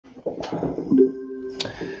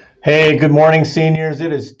Hey, good morning, seniors.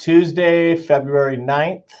 It is Tuesday, February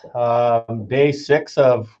 9th, day 6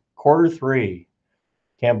 of quarter 3.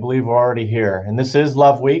 Can't believe we're already here. And this is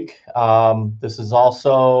Love Week. This is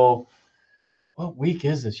also, what week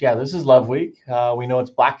is this? Yeah, this is Love Week. We know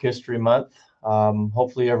it's Black History Month.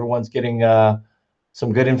 Hopefully everyone's getting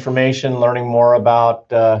some good information, learning more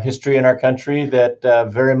about history in our country that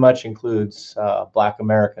very much includes Black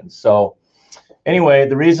Americans. So anyway,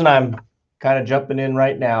 the reason I'm kind of jumping in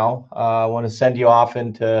right now, I want to send you off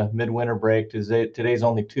into midwinter break. Today's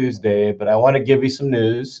only Tuesday, but I want to give you some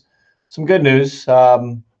news, some good news,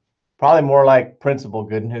 probably more like principal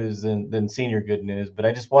good news than senior good news. But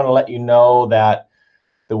I just want to let you know that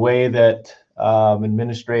the way that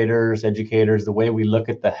administrators, educators, the way we look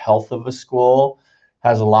at the health of a school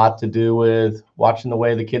has a lot to do with watching the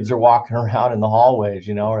way the kids are walking around in the hallways.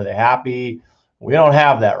 You know, are they happy? We don't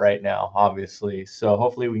have that right now, obviously. So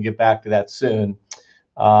hopefully we can get back to that soon.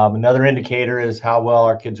 Another indicator is how well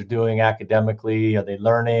our kids are doing academically. Are they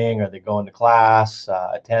learning? Are they going to class?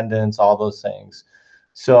 Attendance, all those things.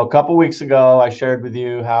 So a couple weeks ago, I shared with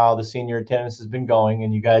you how the senior attendance has been going,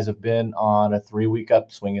 and you guys have been on a 3-week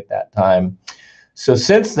upswing at that time. So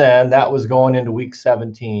since then, that was going into week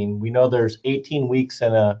 17. We know there's 18 weeks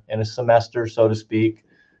in a semester, so to speak.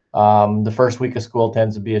 The first week of school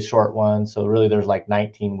tends to be a short one. So really there's like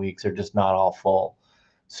 19 weeks. They're just not all full.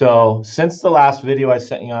 So since the last video I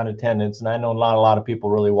sent you on attendance, and I know not a lot of people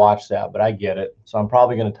really watch that, but I get it. So I'm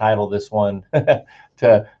probably going to title this one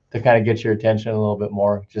to kind of get your attention a little bit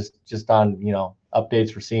more, just on, you know,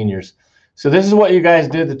 updates for seniors. So this is what you guys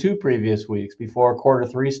did the 2 previous weeks before quarter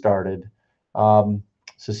 3 started. So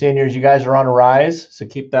seniors, you guys are on a rise, so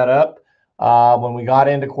keep that up. When we got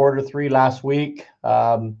into quarter 3 last week,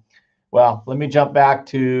 well, let me jump back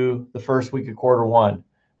to the first week of quarter 1.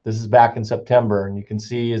 This is back in September, and you can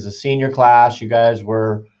see as a senior class, you guys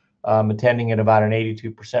were attending at about an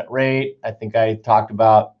 82% rate. I think I talked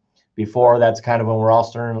about before, that's kind of when we're all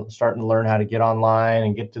starting to learn how to get online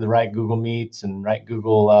and get to the right Google Meets and right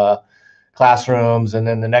Google classrooms. And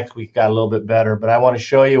then the next week got a little bit better. But I want to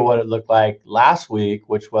show you what it looked like last week,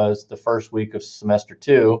 which was the first week of semester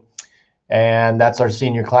 2. And that's our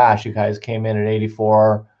senior class. You guys came in at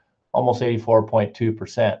 84, almost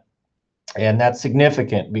 84.2%. And that's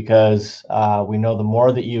significant because we know the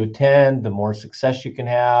more that you attend, the more success you can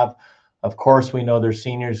have. Of course, we know there's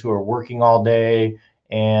seniors who are working all day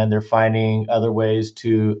and they're finding other ways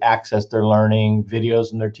to access their learning, videos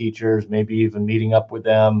from their teachers, maybe even meeting up with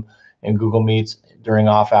them in Google Meets during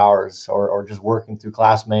off hours, or just working through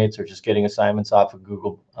classmates, or just getting assignments off of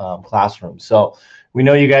Google Classroom. So we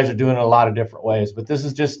know you guys are doing it a lot of different ways, but this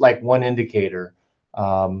is just like one indicator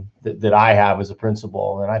that I have as a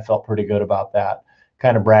principal, and I felt pretty good about that.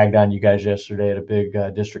 Kind of bragged on you guys yesterday at a big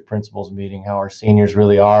district principals meeting, how our seniors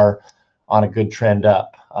really are on a good trend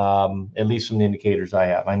up, at least from the indicators I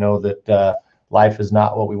have. I know that life is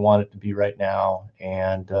not what we want it to be right now.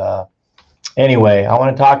 And anyway, I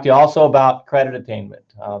want to talk to you also about credit attainment.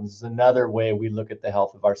 This is another way we look at the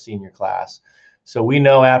health of our senior class. So we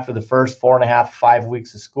know after the first 4.5, 5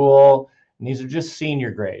 weeks of school, and these are just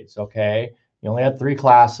senior grades, okay? You only had 3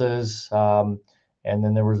 classes, and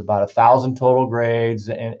then there was about 1,000 total grades,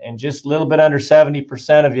 and just a little bit under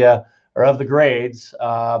 70% of you, or of the grades,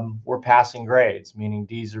 were passing grades, meaning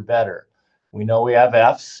D's or better. We know we have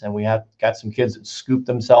F's, and we have got some kids that scoop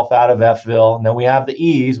themselves out of Fville, and then we have the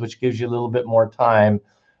E's, which gives you a little bit more time.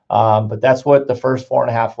 But that's what the first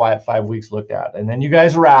 4.5, 5 weeks looked at. And then you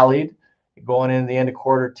guys rallied going into the end of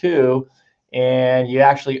quarter 2, and you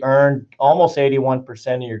actually earned almost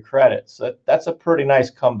 81% of your credits. So that's a pretty nice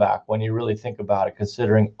comeback when you really think about it,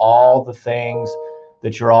 considering all the things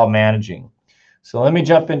that you're all managing. So let me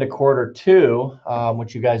jump into quarter 2,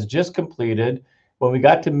 which you guys just completed. When we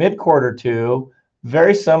got to mid quarter 2,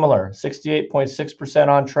 very similar, 68.6%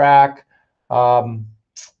 on track.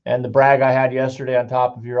 And the brag I had yesterday on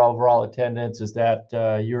top of your overall attendance is that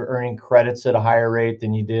you're earning credits at a higher rate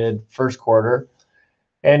than you did first quarter.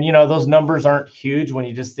 And, you know, those numbers aren't huge when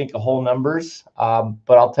you just think of whole numbers.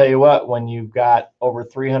 But I'll tell you what, when you've got over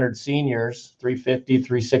 300 seniors, 350,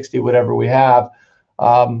 360, whatever we have,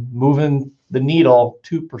 moving the needle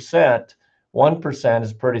 2%, 1%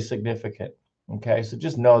 is pretty significant. Okay, so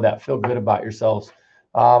just know that. Feel good about yourselves.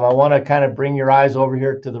 I want to kind of bring your eyes over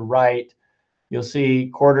here to the right. You'll see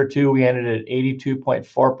quarter 2, we ended at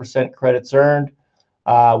 82.4% credits earned.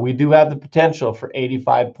 We do have the potential for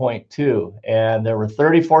 85.2, and there were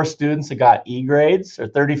 34 students that got E grades, or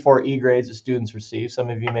 34 E grades that students received. Some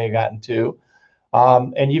of you may have gotten 2.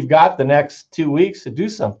 And you've got the next 2 weeks to do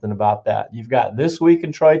something about that. You've got this week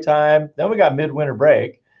in Troy time, then we got midwinter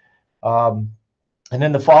break, And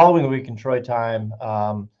then the following week in Troy time,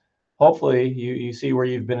 hopefully you see where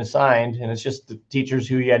you've been assigned, and it's just the teachers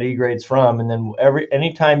who you had E grades from. And then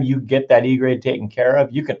anytime you get that E grade taken care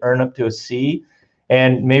of, you can earn up to a C.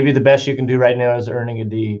 And maybe the best you can do right now is earning a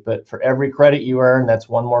D. But for every credit you earn, that's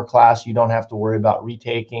one more class you don't have to worry about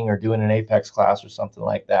retaking or doing an Apex class or something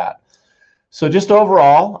like that. So just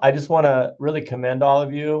overall, I just want to really commend all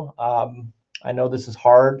of you. I know this is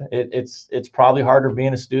hard. It's probably harder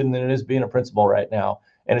being a student than it is being a principal right now.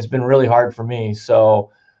 And it's been really hard for me.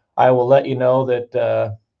 So I will let you know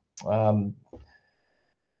that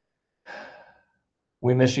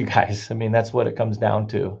we miss you guys. I mean, that's what it comes down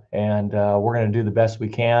to. And we're going to do the best we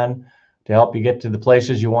can to help you get to the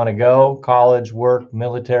places you want to go, college, work,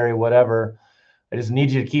 military, whatever. I just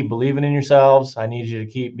need you to keep believing in yourselves. I need you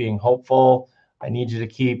to keep being hopeful. I need you to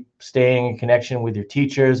keep staying in connection with your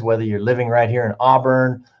teachers, whether you're living right here in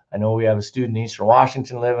Auburn. I know we have a student in Eastern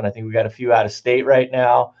Washington living. I think we got a few out of state right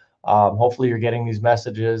now. Hopefully you're getting these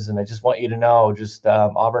messages, and I just want you to know, just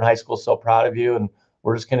Auburn High School is so proud of you, and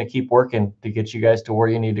we're just going to keep working to get you guys to where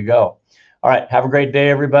you need to go. All right, have a great day,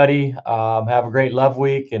 everybody. Have a great Love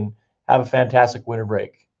Week, and have a fantastic winter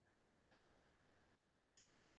break.